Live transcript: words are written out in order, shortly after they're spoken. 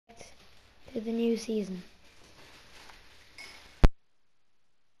to the new season.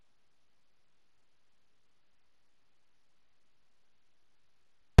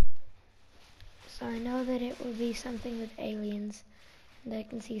 So I know that it will be something with aliens. And I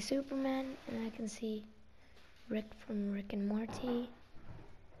can see Superman, and I can see Rick from Rick and Morty.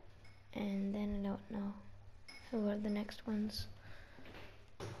 And then I don't know who are the next ones.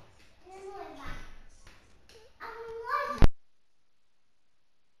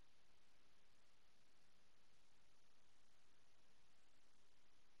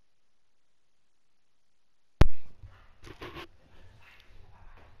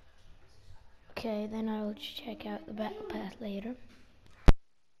 Okay, then I will check out the battle pass later.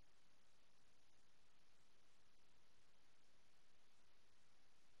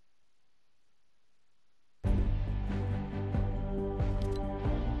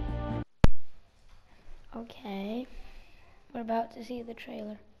 Okay, we're about to see the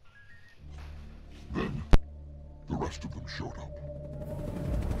trailer. Then, the rest of them showed up.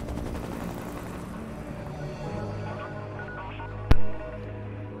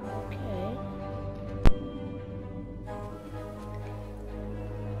 Okay.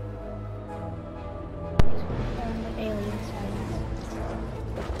 These ones are on the alien science.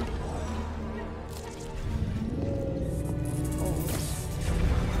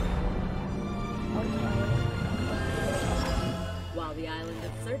 While the island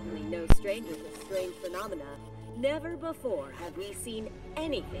is certainly no stranger to strange phenomena, never before have we seen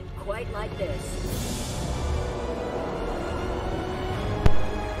anything quite like this.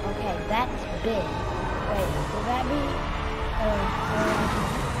 Okay, that's big. Wait, would that be?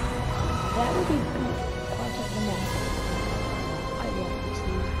 That would be part of the map. I love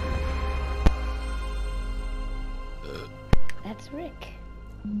this. That's Rick.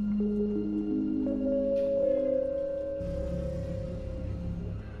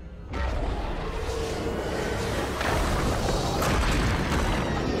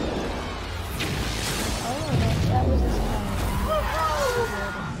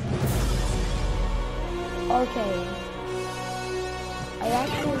 Okay, I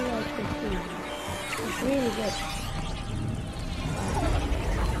actually like this food. It's really good.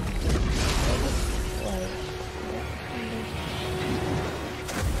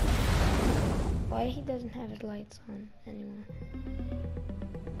 Why he doesn't have his lights on anymore?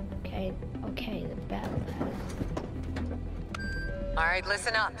 Okay, the battle pass. All right,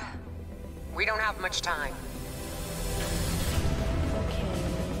 listen up. We don't have much time.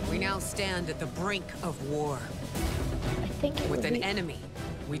 We now stand at the brink of war. I think it with an enemy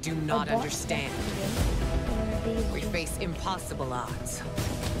we do not understand. We face impossible odds.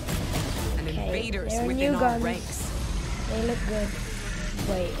 And invaders within our ranks. They look good.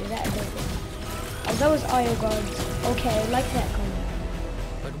 Wait, is that good? Oh, those IO guards. Okay, I like that gun.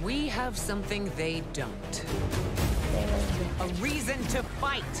 But we have something they don't. A reason to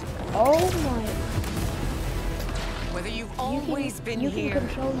fight. Oh my. Whether you've always been here, you can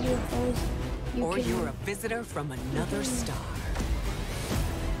control your foes, or you're a visitor from another star,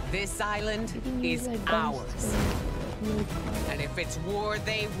 this island is ours. And if it's war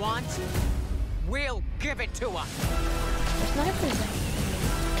they want, we'll give it to them.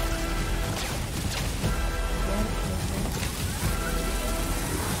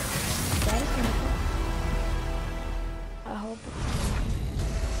 I hope.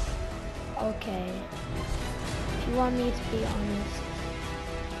 Okay. If you want me to be honest,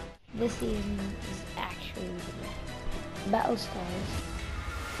 this season is actually the Battle Stars.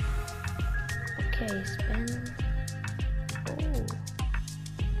 Okay, spin. Oh.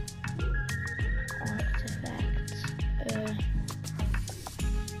 Artifacts.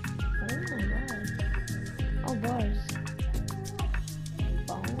 Oh my god. Oh, bars.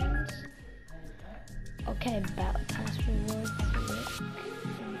 Bones. Okay, Battle Pass rewards. Rick.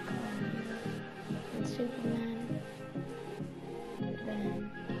 And Superman.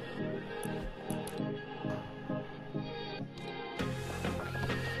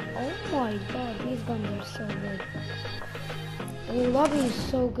 Oh my god, these guns are so good. And the lobby is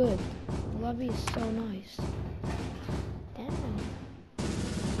so good. The lobby is so nice. Damn.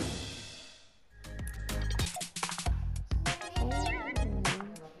 Oh,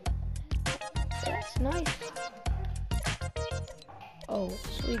 that's nice. Oh,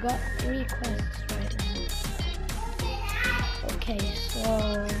 so we got 3 quests right now. Okay, so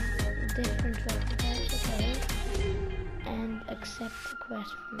different weapon types, okay. And accept the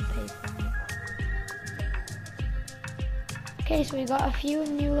quest from PayPal. Okay, so we got a few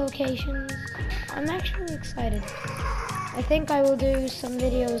new locations. I'm actually excited. I think I will do some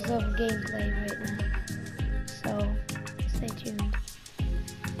videos of gameplay right now.